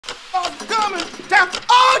Claus is coming to town.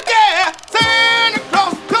 Oh yeah, Santa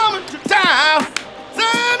Claus is coming to town.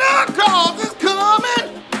 Santa Claus is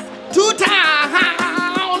coming to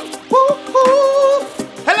town. Woo-hoo.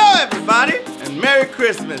 Hello everybody, and Merry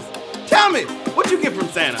Christmas. Tell me, what you get from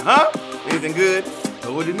Santa, huh? Anything good?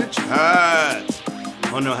 Throw it in the chat. I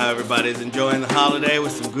wanna know how everybody's enjoying the holiday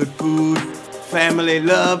with some good food, family,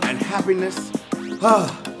 love, and happiness.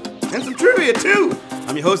 And some trivia too.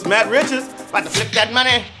 I'm your host, Matt Riches, about to flip that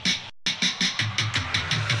money.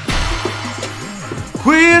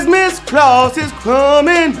 Christmas Claus is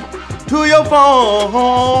coming to your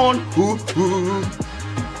phone. Ooh.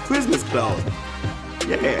 Christmas Claus.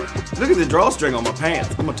 Yeah, look at the drawstring on my pants.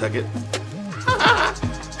 I'm gonna tuck it.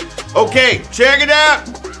 Okay, check it out.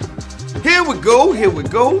 Here we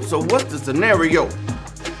go. So what's the scenario?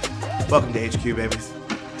 Welcome to HQ, babies.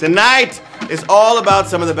 Tonight is all about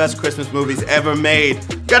some of the best Christmas movies ever made.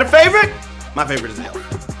 You got a favorite? My favorite is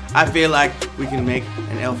Elf. I feel like we can make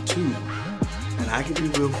an Elf too, and I can be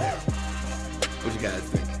Will Ferrell. What you guys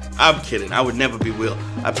think? I'm kidding, I would never be Will.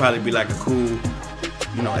 I'd probably be like a cool,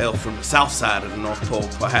 elf from the south side of the North Pole,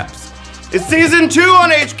 perhaps. It's season 2 on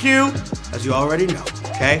HQ, as you already know,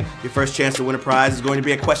 okay? Your first chance to win a prize is going to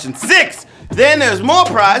be at question 6. Then there's more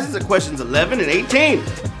prizes at questions 11 and 18.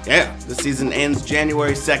 Yeah, the season ends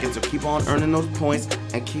January 2nd, so keep on earning those points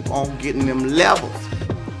and keep on getting them levels.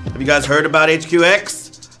 Have you guys heard about HQX?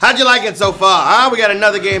 How'd you like it so far, huh? We got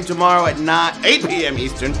another game tomorrow at 8 p.m.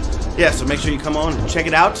 Eastern. Yeah, so make sure you come on and check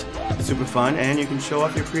it out. It's super fun, and you can show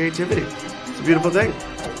off your creativity. It's a beautiful thing.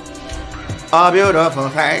 A beautiful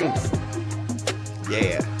thing.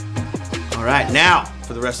 Yeah. All right, now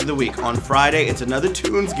for the rest of the week. On Friday, it's another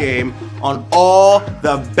tunes game on all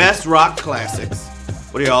the best rock classics.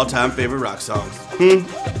 What are your all-time favorite rock songs?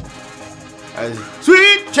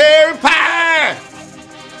 Sweet Cherry Pie!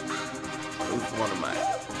 That's one of mine.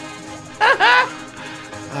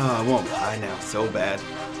 Oh, I want pie now so bad.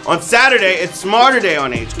 On Saturday, it's Smarter Day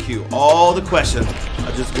on HQ. All the questions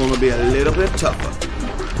are just going to be a little bit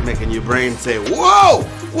tougher, making your brain say, whoa,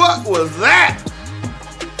 what was that?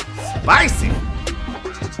 Spicy.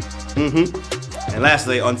 And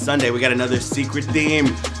lastly, on Sunday, we got another secret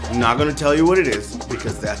theme. I'm not going to tell you what it is,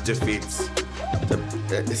 because that defeats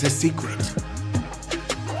it's a secret.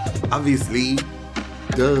 Obviously.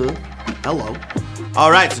 Duh. Hello. All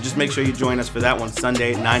right, so just make sure you join us for that one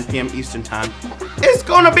Sunday at 9 p.m. Eastern Time. It's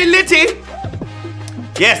going to be litty.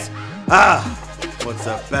 Yes. What's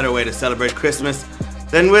a better way to celebrate Christmas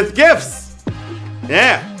than with gifts?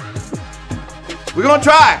 Yeah. We're going to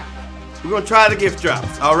try. We're going to try the gift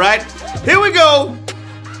drops, all right? Here we go.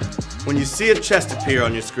 When you see a chest appear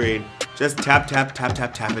on your screen, just tap it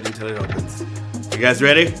until it opens. You guys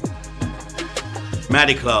ready?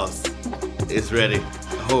 Matty Claus is ready.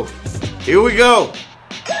 I hope. Here we go.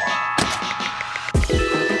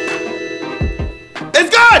 It's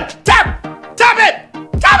good! Tap it! Woo!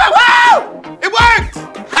 It worked!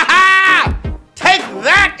 Ha-ha! Take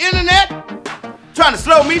that, internet! Trying to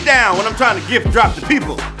slow me down when I'm trying to gift drop to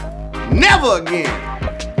people. Never again.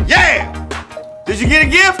 Yeah! Did you get a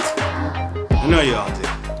gift? I know you all did.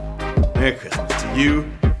 Merry Christmas to you,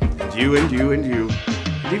 and you, and you, and you,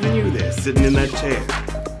 and even you there sitting in that chair.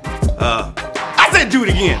 I said do it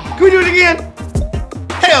again. Can we do it again?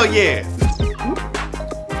 Hell yeah.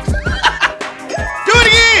 Do it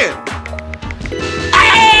again.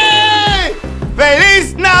 Hey!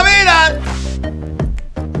 Feliz Navidad.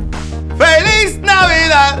 Feliz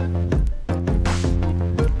Navidad.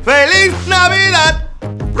 Feliz Navidad.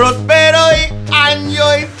 Prospero y año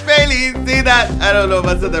y felicidad. I don't know if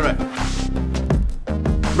I said that right.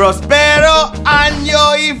 Prospero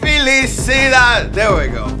año y felicidad. There we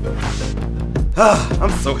go.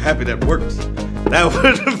 I'm so happy that worked. That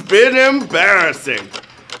would have been embarrassing.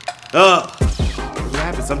 What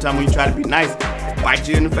happens sometimes when you try to be nice, it bites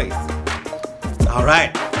you in the face. All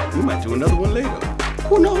right, we might do another one later.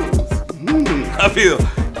 Who knows? I feel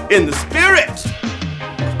in the spirit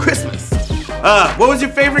of Christmas. What was your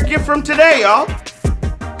favorite gift from today, y'all?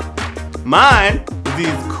 Mine was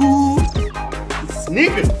these cool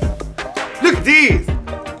sneakers. Look at these.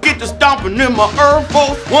 Get to stomping in my Air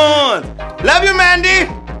Force Ones. Love you, Mandy.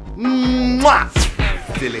 Mwah.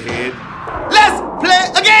 Silly head. Let's play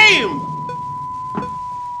a game.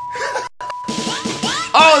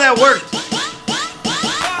 Oh, that worked.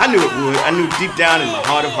 I knew it would. I knew deep down in my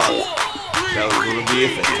heart of hearts that was going to be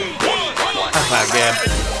effective. High five, Gab.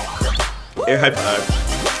 Air high five.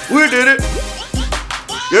 We did it.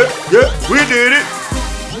 Yeah, we did it.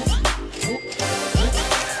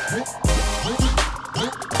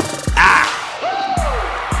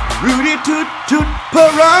 Rudy toot toot,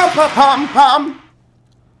 pa-rum, pa-pom-pom.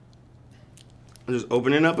 I'm just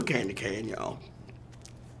opening up a candy can, y'all.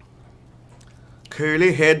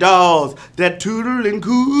 Curly hair dolls that tootle and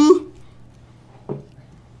coo.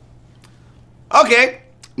 Okay,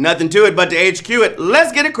 nothing to it but to HQ it.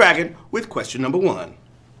 Let's get it cracking with question number 1.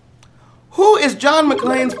 Who is John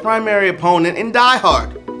McClane's primary opponent in Die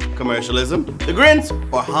Hard? Commercialism, the Grinch,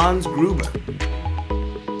 or Hans Gruber?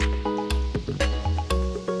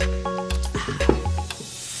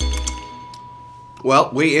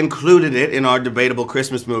 Well, we included it in our debatable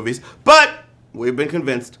Christmas movies, but we've been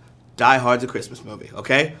convinced Die Hard's a Christmas movie,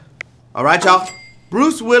 okay? All right, y'all?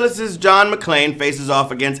 Bruce Willis's John McClane faces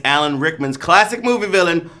off against Alan Rickman's classic movie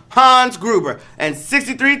villain, Hans Gruber, and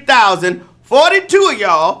 63,042 of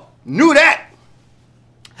y'all knew that.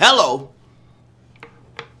 Hello.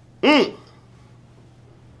 I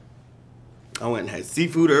went and had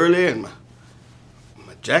seafood earlier, and my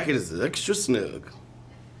jacket is extra snug.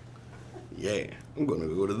 Yeah, I'm gonna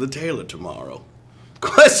go to the tailor tomorrow.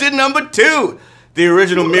 Question number 2. The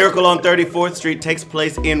original Miracle on 34th Street takes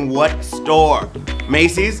place in what store?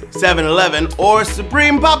 Macy's, 7-Eleven, or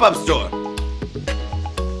Supreme Pop-Up Store?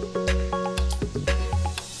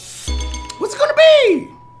 What's it gonna be?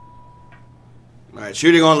 Alright,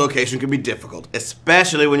 shooting on location can be difficult,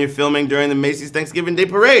 especially when you're filming during the Macy's Thanksgiving Day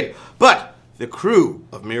Parade. But the crew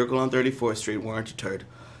of Miracle on 34th Street weren't deterred,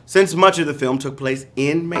 since much of the film took place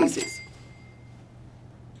in Macy's.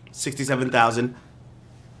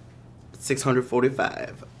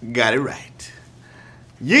 67,645. Got it right.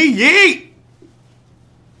 Yee yee!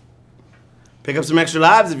 Pick up some extra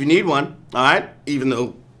lives if you need one, alright? Even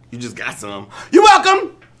though you just got some. You're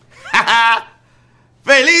welcome! Haha!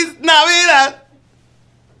 Feliz Navidad!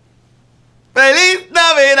 Feliz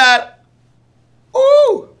Navidad!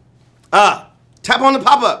 Ooh! Tap on the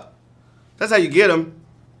pop-up. That's how you get them.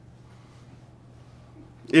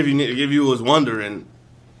 If you was wondering.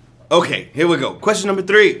 Okay, here we go. Question number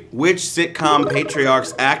 3. Which sitcom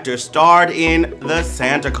Patriarchs actor starred in The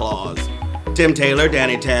Santa Claus? Tim Taylor,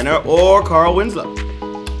 Danny Tanner, or Carl Winslow?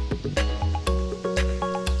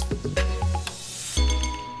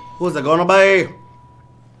 Who's it gonna be?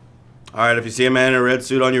 Alright, if you see a man in a red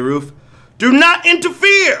suit on your roof, do not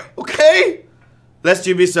interfere, okay? Lest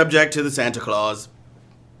you be subject to the Santa Claus.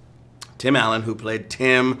 Tim Allen, who played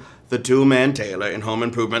Tim the Two-Man Taylor in Home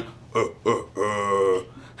Improvement.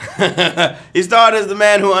 He starred as the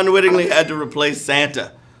man who unwittingly had to replace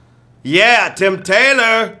Santa. Yeah, Tim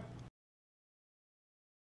Taylor.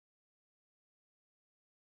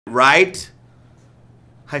 Right?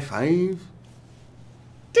 High five.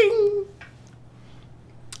 Ding.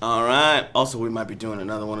 All right. Also, we might be doing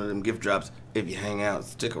another one of them gift drops. If you hang out,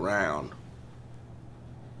 stick around.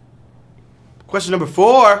 Question number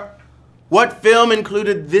 4. What film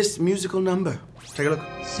included this musical number? Take a look.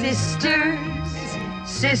 Sisters,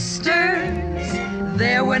 sisters,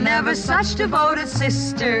 there were never such devoted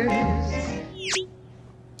sisters.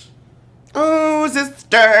 Oh,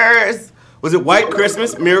 sisters. Was it White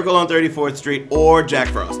Christmas, Miracle on 34th Street, or Jack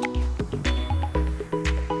Frost?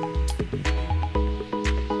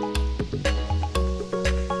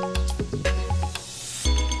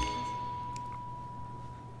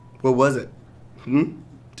 What was it?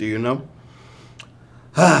 Do you know?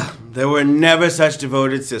 There were never such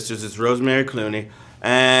devoted sisters as Rosemary Clooney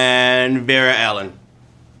and Vera Ellen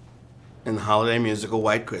in the holiday musical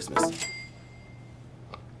White Christmas.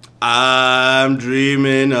 I'm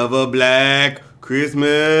dreaming of a black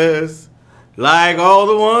Christmas, like all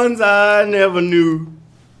the ones I never knew.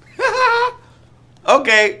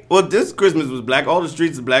 Okay, well, this Christmas was black. All the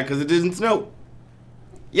streets are black because it didn't snow.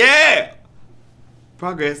 Yeah!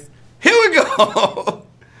 Progress. Here we go!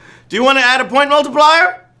 Do you want to add a point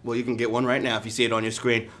multiplier? Well, you can get one right now if you see it on your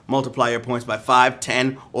screen. Multiply your points by 5,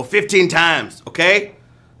 10, or 15 times, okay?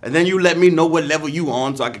 And then you let me know what level you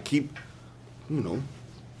on so I can keep,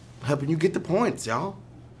 helping you get the points, y'all.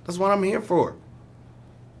 That's what I'm here for.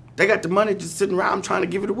 They got the money just sitting around. I'm trying to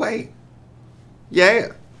give it away.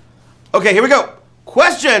 Yeah. Okay, here we go.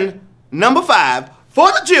 Question number 5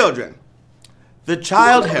 for the children. The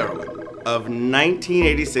child heroine of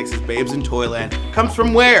 1986's Babes in Toyland comes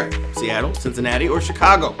from where? Seattle, Cincinnati, or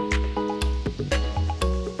Chicago?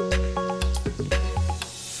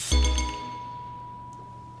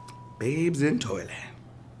 Babes in Toyland.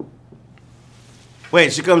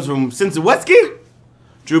 Wait, she comes from Cincinnati?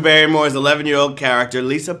 Drew Barrymore's 11-year-old character,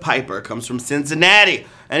 Lisa Piper, comes from Cincinnati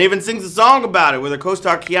and even sings a song about it with her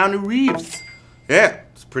co-star Keanu Reeves. Yeah,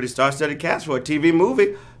 it's a pretty star-studded cast for a TV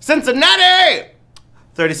movie. Cincinnati!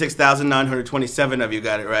 36,927 of you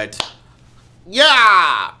got it right. Yeah!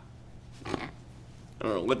 I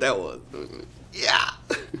don't know what that was. Yeah!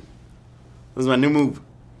 This is my new move.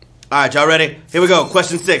 All right, y'all ready? Here we go.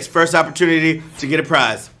 Question 6. First opportunity to get a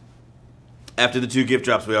prize. After the 2 gift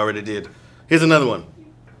drops we already did. Here's another one.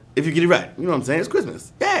 If you get it right. You know what I'm saying? It's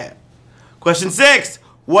Christmas. Yeah. Question 6.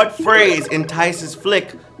 What phrase entices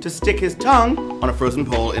Flick to stick his tongue on a frozen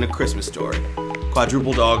pole in A Christmas Story?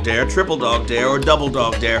 Quadruple dog dare, triple dog dare, or double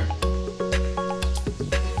dog dare?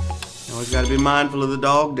 You always gotta be mindful of the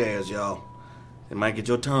dog dares, y'all. It might get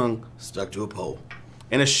your tongue stuck to a pole.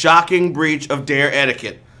 In a shocking breach of dare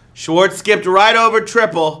etiquette, Schwartz skipped right over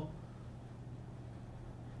triple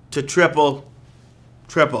to triple.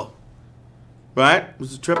 Right?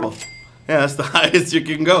 This is triple. Yeah, that's the highest you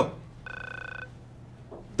can go.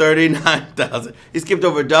 39,000. He skipped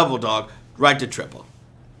over double dog, right to triple.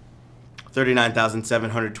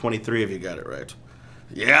 39,723 if you got it right.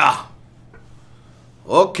 Yeah.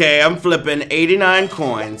 Okay, I'm flipping 89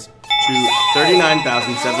 coins to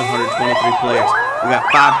 39,723 players. We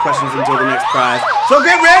got 5 questions until the next prize. So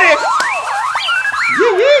get ready!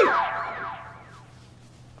 Yee-yee!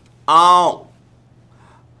 Oh.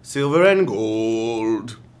 Silver and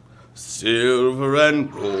gold. Silver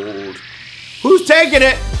and gold. Who's taking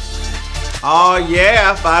it? Oh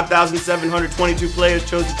yeah, 5,722 players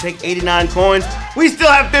chose to take 89 coins. We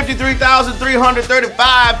still have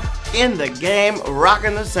 53,335 in the game,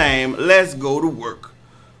 rocking the same. Let's go to work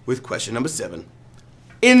with question number 7.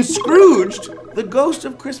 In Scrooged, the ghost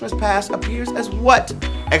of Christmas Past appears as what?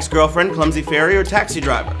 Ex-girlfriend, clumsy fairy, or taxi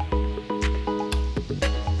driver?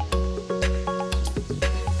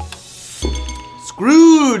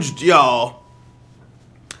 Scrooged, y'all.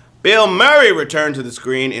 Bill Murray returned to the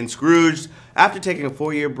screen in Scrooged after taking a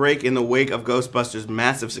 4-year break in the wake of Ghostbusters'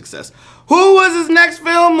 massive success. Who was his next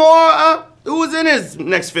film? Who was in his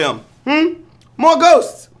next film? More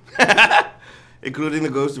ghosts. Including the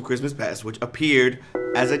ghost of Christmas Past, which appeared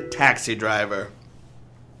as a taxi driver.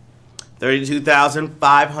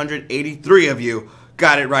 32,583 of you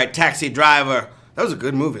got it right. Taxi driver. That was a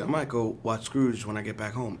good movie. I might go watch Scrooge when I get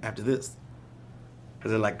back home after this.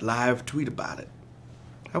 And then like live tweet about it.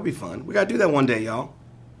 That'll be fun. We gotta do that one day, y'all.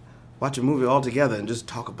 Watch a movie all together and just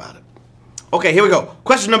talk about it. Okay, here we go.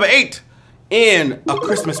 Question number 8. In A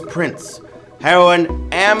Christmas Prince, heroine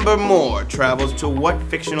Amber Moore travels to what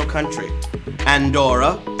fictional country?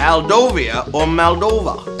 Andorra, Aldovia, or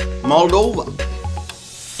Moldova?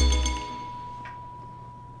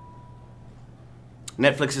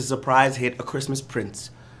 Netflix's surprise hit A Christmas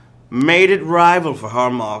Prince made it rival for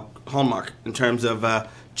Hallmark in terms of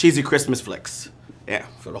cheesy Christmas flicks. Yeah,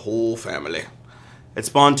 for the whole family. It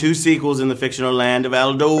spawned 2 sequels in the fictional land of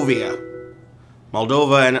Aldovia.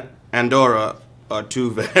 Moldova and Andorra are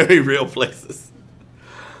 2 very real places.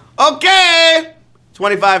 Okay!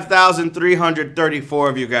 25,334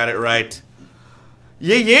 of you got it right.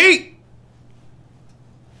 Yee!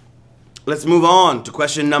 Let's move on to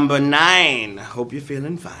question number 9. Hope you're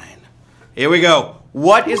feeling fine. Here we go.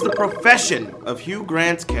 What is the profession of Hugh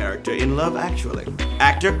Grant's character in Love Actually?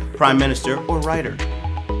 Actor, prime minister, or writer?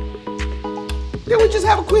 Did we just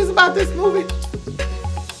have a quiz about this movie?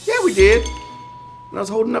 Yeah, we did. And I was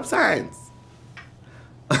holding up signs.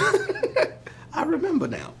 I remember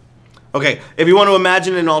now. Okay, if you want to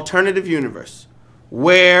imagine an alternative universe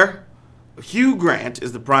where Hugh Grant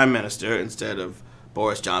is the prime minister instead of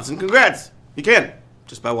Boris Johnson, congrats. You can,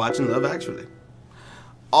 just by watching Love Actually.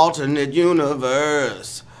 Alternate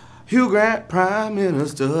universe. Hugh Grant, prime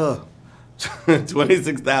minister.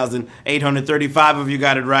 26,835 of you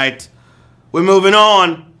got it right. We're moving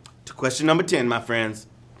on to question number 10, my friends.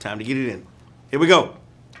 Time to get it in. Here we go.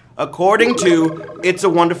 According to It's a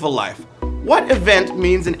Wonderful Life, what event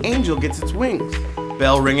means an angel gets its wings?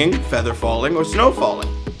 Bell ringing, feather falling, or snow falling?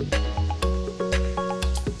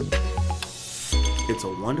 It's a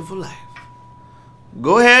Wonderful Life.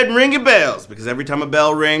 Go ahead and ring your bells, because every time a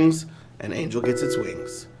bell rings, an angel gets its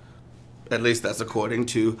wings. At least that's according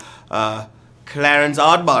to Clarence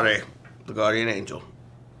Oddbody, the guardian angel,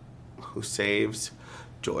 who saves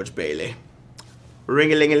George Bailey.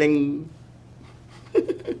 Ring-a-ling-a-ling.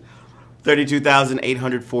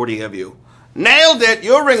 32,840 of you. Nailed it!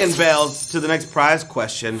 You're ringing bells to the next prize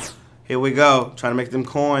question. Here we go. Trying to make them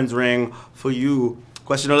coins ring for you.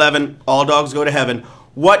 Question 11. All dogs go to heaven.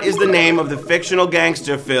 What is the name of the fictional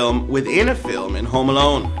gangster film within a film in Home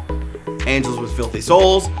Alone? Angels with Filthy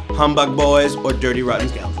Souls, Humbug Boys, or Dirty Rotten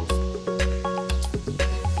Scoundrels?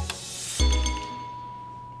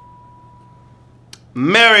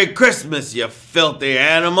 Merry Christmas, you filthy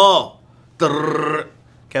animal! Drrr.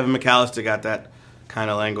 Kevin McAllister got that kind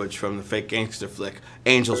of language from the fake gangster flick,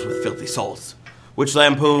 Angels with Filthy Souls, which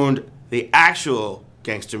lampooned the actual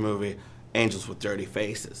gangster movie, Angels with Dirty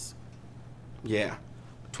Faces. Yeah,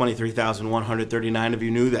 23,139 of you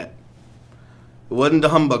knew that. It wasn't the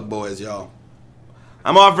Humbug Boys, y'all.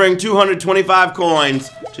 I'm offering 225 coins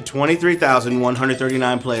to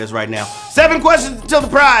 23,139 players right now. 7 questions until the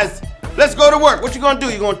prize. Let's go to work. What you gonna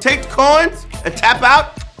do? You gonna take the coins and tap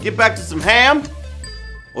out, get back to some ham,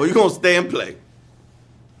 or you gonna stay and play?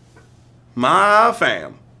 My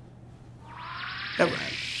fam. All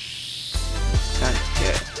right.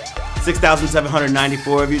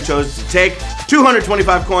 6,794 of you chose to take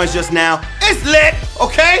 225 coins just now. It's lit,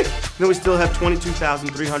 okay? Then we still have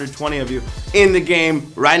 22,320 of you in the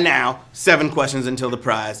game right now. 7 questions until the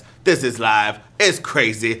prize. This is live. It's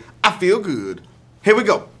crazy. I feel good. Here we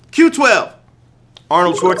go. Q12.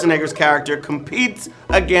 Arnold Schwarzenegger's character competes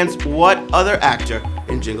against what other actor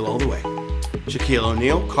in Jingle All the Way? Shaquille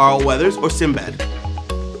O'Neal, Carl Weathers, or Sinbad?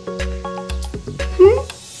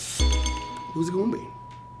 Who's it gonna be?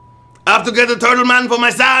 I have to get a turtle man for my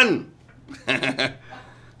son!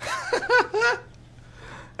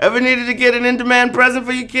 Ever needed to get an in-demand present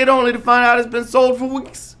for your kid only to find out it's been sold for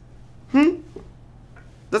weeks?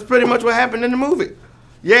 That's pretty much what happened in the movie.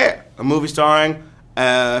 Yeah, a movie starring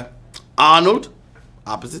Arnold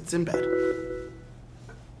opposite Sinbad.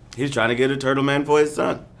 He's trying to get a turtle man for his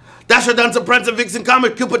son. Dasher, Dancer, Prancer, Vixen,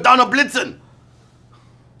 Comet, Cupid, Donner, Blitzen.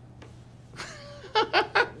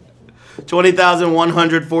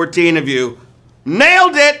 20,114 of you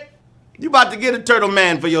nailed it. You about to get a turtle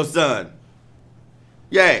man for your son.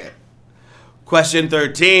 Yeah. Question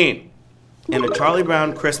 13. In a Charlie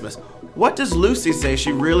Brown Christmas, what does Lucy say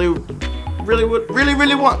she really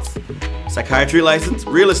wants? Psychiatry license,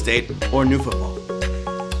 real estate, or new football?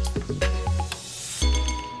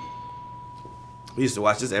 We used to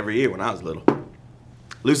watch this every year when I was little.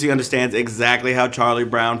 Lucy understands exactly how Charlie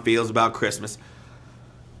Brown feels about Christmas.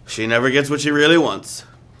 She never gets what she really wants.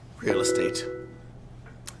 Real estate.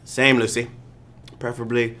 Same, Lucy.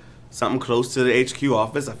 Preferably something close to the HQ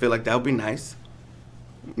office. I feel like that would be nice.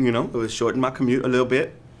 You know, it would shorten my commute a little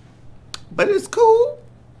bit. But it's cool.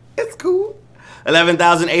 It's cool.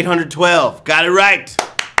 11,812. Got it right.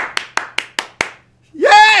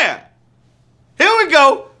 Yeah! Here we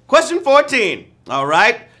go. Question 14. All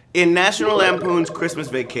right. In National Lampoon's Christmas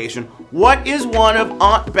Vacation, what is one of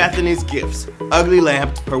Aunt Bethany's gifts? Ugly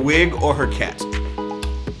lamp, her wig, or her cat?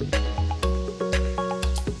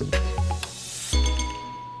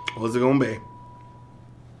 What's it gonna be?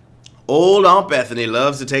 Old Aunt Bethany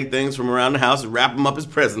loves to take things from around the house and wrap them up as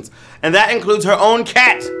presents, and that includes her own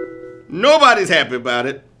cat. Nobody's happy about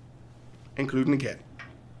it, including the cat.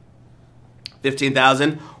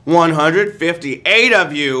 15,158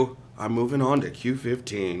 of you are moving on to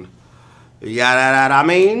Q15. I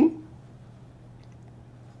mean?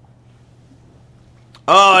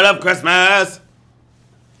 Oh, I love Christmas.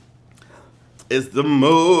 It's the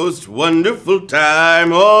most wonderful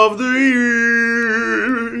time of the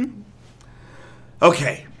year.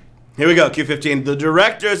 Okay, here we go, Q15. The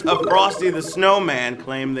directors of Frosty the Snowman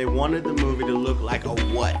claim they wanted the movie to look like a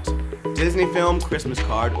what? Disney film, Christmas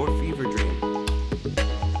Card, or Fever Dream?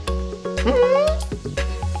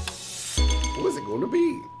 What's it gonna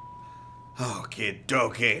be? Okie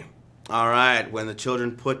dokie. All right, when the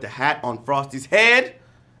children put the hat on Frosty's head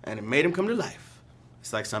and it made him come to life.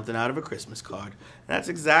 It's like something out of a Christmas card. And that's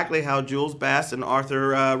exactly how Jules Bass and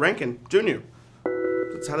Arthur Rankin Jr.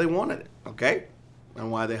 That's how they wanted it, okay?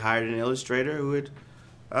 And why they hired an illustrator who had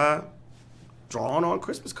drawn on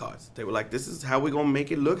Christmas cards. They were like, this is how we're gonna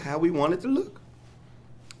make it look how we want it to look.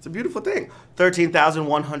 It's a beautiful thing.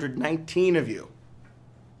 13,119 of you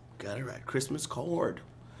got it right. Christmas cord.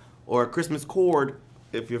 Or a Christmas cord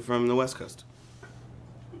if you're from the West Coast.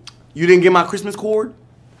 You didn't get my Christmas cord?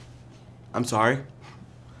 I'm sorry.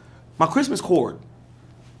 My Christmas cord.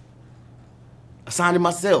 I signed it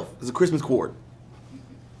myself as a Christmas cord.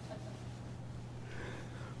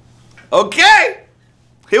 Okay,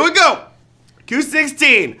 here we go.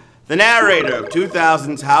 Q16. The narrator of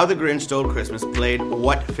 2000's How the Grinch Stole Christmas played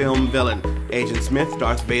what film villain? Agent Smith,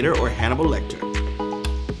 Darth Vader, or Hannibal Lecter?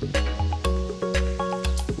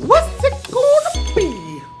 What's it gonna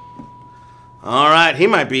be? All right, he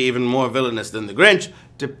might be even more villainous than the Grinch.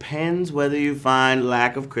 Depends whether you find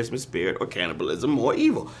lack of Christmas spirit or cannibalism more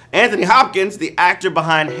evil. Anthony Hopkins, the actor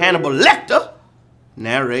behind Hannibal Lecter,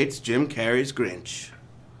 narrates Jim Carrey's Grinch.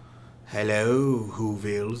 Hello,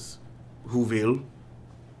 Whoville.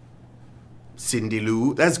 Cindy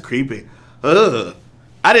Lou. That's creepy. Ugh.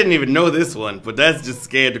 I didn't even know this one, but that's just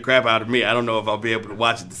scared the crap out of me. I don't know if I'll be able to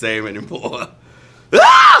watch it the same anymore.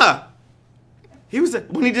 Ah!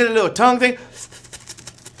 When he did a little tongue thing.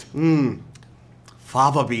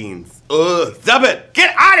 Fava beans. Ugh. Stop it.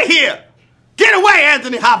 Get out of here. Get away,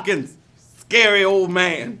 Anthony Hopkins. Scary old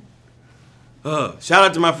man. Shout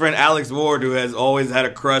out to my friend Alex Ward, who has always had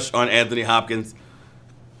a crush on Anthony Hopkins.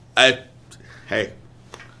 Hey.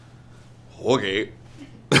 Okay.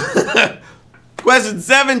 Question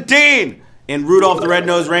 17. In Rudolph the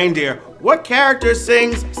Red-Nosed Reindeer, what character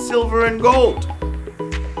sings Silver and Gold?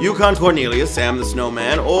 Yukon Cornelius, Sam the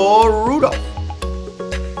Snowman, or Rudolph?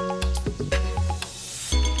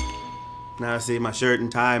 Now see, my shirt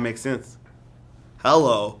and tie make sense.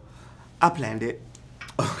 Hello. I planned it.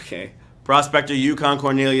 Okay. Prospector Yukon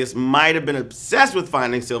Cornelius might have been obsessed with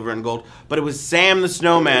finding silver and gold, but it was Sam the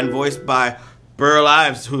Snowman, voiced by Burl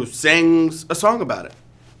Ives, who sings a song about it.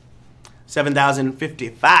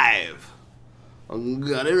 7,055.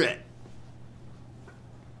 Got it right.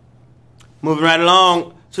 Moving right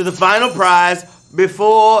along to the final prize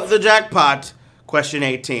before the jackpot. Question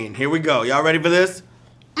 18. Here we go. Y'all ready for this?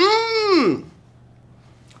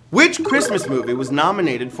 Which Christmas movie was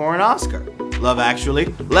nominated for an Oscar? Love Actually,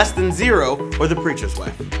 Less Than Zero, or The Preacher's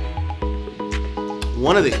Wife?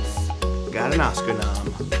 One of these got an Oscar nom.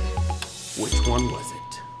 Which one was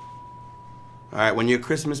it? Alright, when your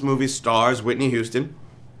Christmas movie stars Whitney Houston,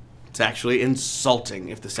 it's actually insulting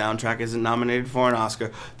if the soundtrack isn't nominated for an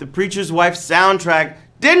Oscar. The Preacher's Wife soundtrack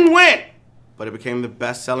didn't win, but it became the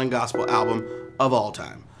best-selling gospel album of all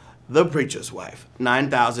time. The Preacher's Wife.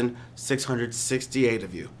 9,668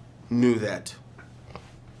 of you knew that.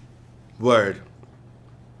 Word.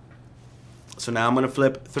 So now I'm going to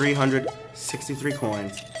flip 363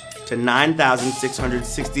 coins to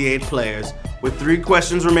 9,668 players with 3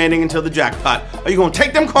 questions remaining until the jackpot. Are you going to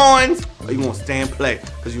take them coins, or are you going to stay and play?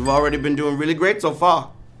 Because you've already been doing really great so far.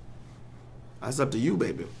 That's up to you,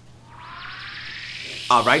 baby.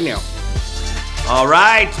 All right now. All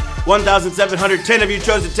right. 1,710 of you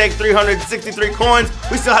chose to take 363 coins.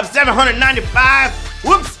 We still have 795.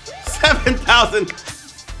 Whoops. 7,000.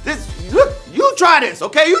 You try this,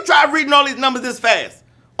 okay? You try reading all these numbers this fast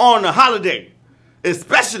on a holiday,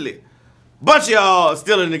 especially. Bunch of y'all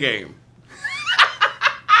still in the game.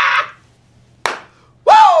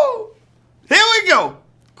 Woo! Here we go.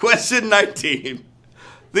 Question 19.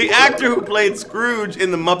 The actor who played Scrooge in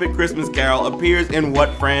The Muppet Christmas Carol appears in what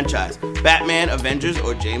franchise? Batman, Avengers,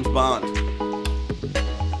 or James Bond?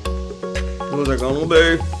 Who's it gonna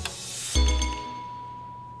be?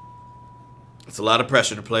 It's a lot of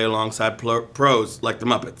pressure to play alongside pros like the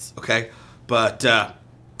Muppets, okay? But, I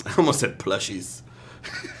almost said plushies.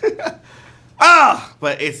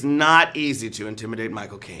 But it's not easy to intimidate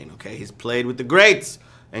Michael Caine, okay? He's played with the greats,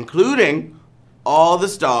 including all the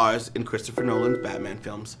stars in Christopher Nolan's Batman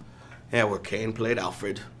films. Yeah, where Caine played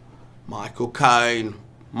Alfred. Michael Caine.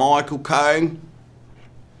 Michael Caine.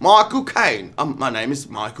 Michael Caine. My name is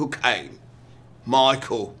Michael Caine.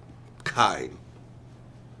 Michael Caine.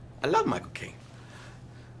 I love Michael Caine.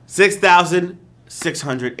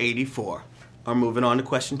 6,684 are moving on to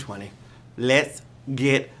question 20. Let's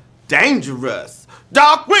get dangerous.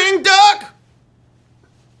 Darkwing Duck!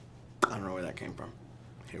 I don't know where that came from.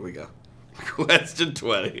 Here we go. Question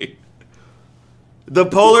 20. The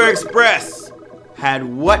Polar Express had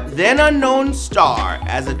what then unknown star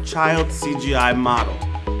as a child CGI model?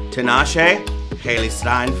 Tinashe, Haley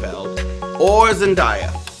Steinfeld, or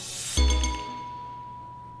Zendaya?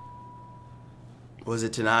 Was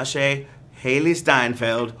it Tinashe, Haley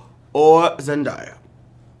Steinfeld, or Zendaya?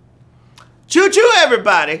 Choo-choo,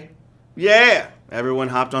 everybody! Yeah, everyone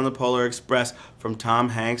hopped on the Polar Express, from Tom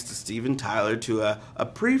Hanks to Steven Tyler to a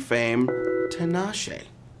pre-famed Tinashe,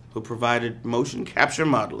 who provided motion capture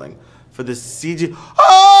modeling for the CG.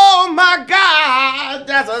 Oh my God,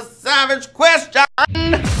 that's a savage question!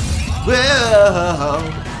 Whoa.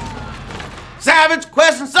 Savage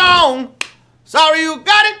question song! Sorry you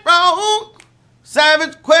got it wrong!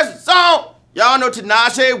 Savage question song! Y'all know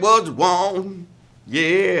Tinashe was one.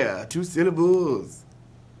 Yeah, 2 syllables.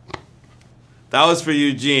 That was for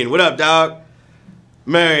Eugene. What up, dog?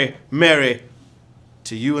 Merry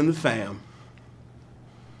to you and the fam.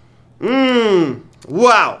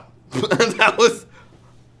 Wow. that was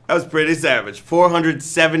pretty savage.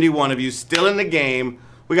 471 of you still in the game.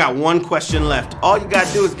 We got 1 question left. All you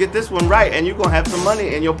gotta do is get this one right and you're gonna have some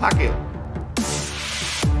money in your pocket.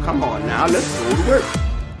 Come on now, let's go to work.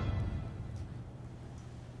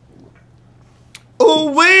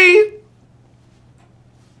 Ooh-wee!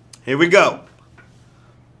 Here we go.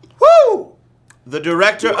 Woo! The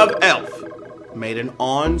director of Elf made an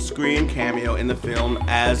on-screen cameo in the film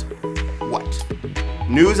as what?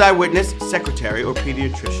 News eyewitness, secretary, or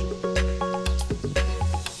pediatrician?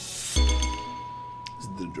 This is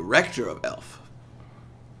the director of Elf.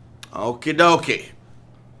 Okie dokie.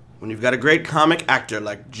 When you've got a great comic actor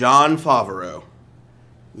like Jon Favreau,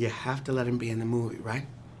 you have to let him be in the movie, right?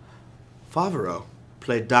 Favreau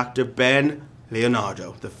played Dr. Ben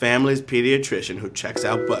Leonardo, the family's pediatrician who checks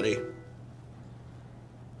out Buddy.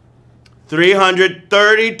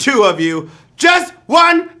 332 of you just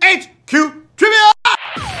won HQ Trivia!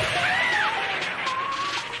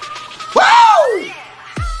 Woo!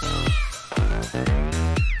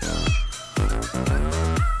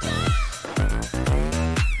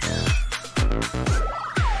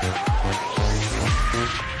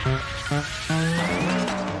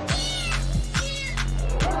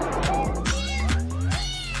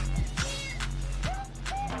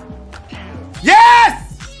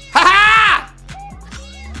 Yes! Ha ha!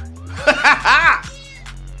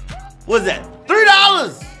 What's that?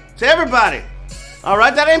 $3 to everybody. All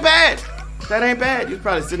right, that ain't bad. That ain't bad. You're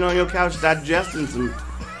probably sitting on your couch digesting some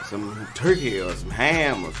turkey or some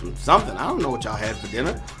ham or something. I don't know what y'all had for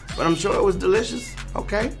dinner, but I'm sure it was delicious.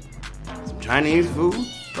 Okay. Some Chinese food,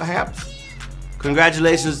 perhaps.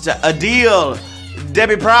 Congratulations to Adil,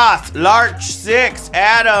 Debbie Prost, Larch 6,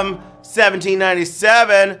 Adam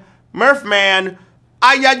 1797, Murphman,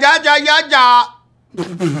 Ayayayayaja.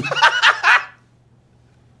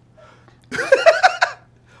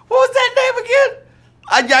 What was that name again?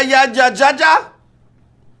 Ayayayajaja.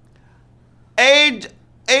 AJ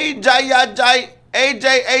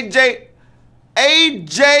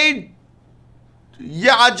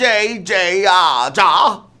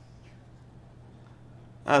Yaja.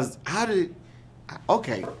 How did?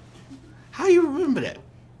 Okay, how you remember that?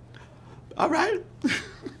 All right.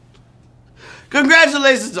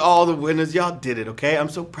 Congratulations to all the winners. Y'all did it, okay? I'm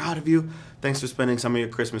so proud of you. Thanks for spending some of your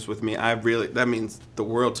Christmas with me. That means the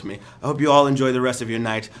world to me. I hope you all enjoy the rest of your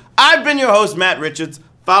night. I've been your host, Matt Richards.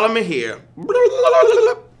 Follow me here.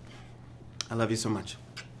 I love you so much.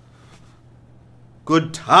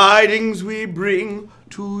 Good tidings we bring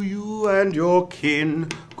to you and your kin.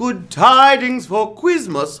 Good tidings for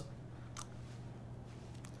Quizmas.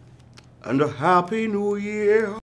 And a happy new year.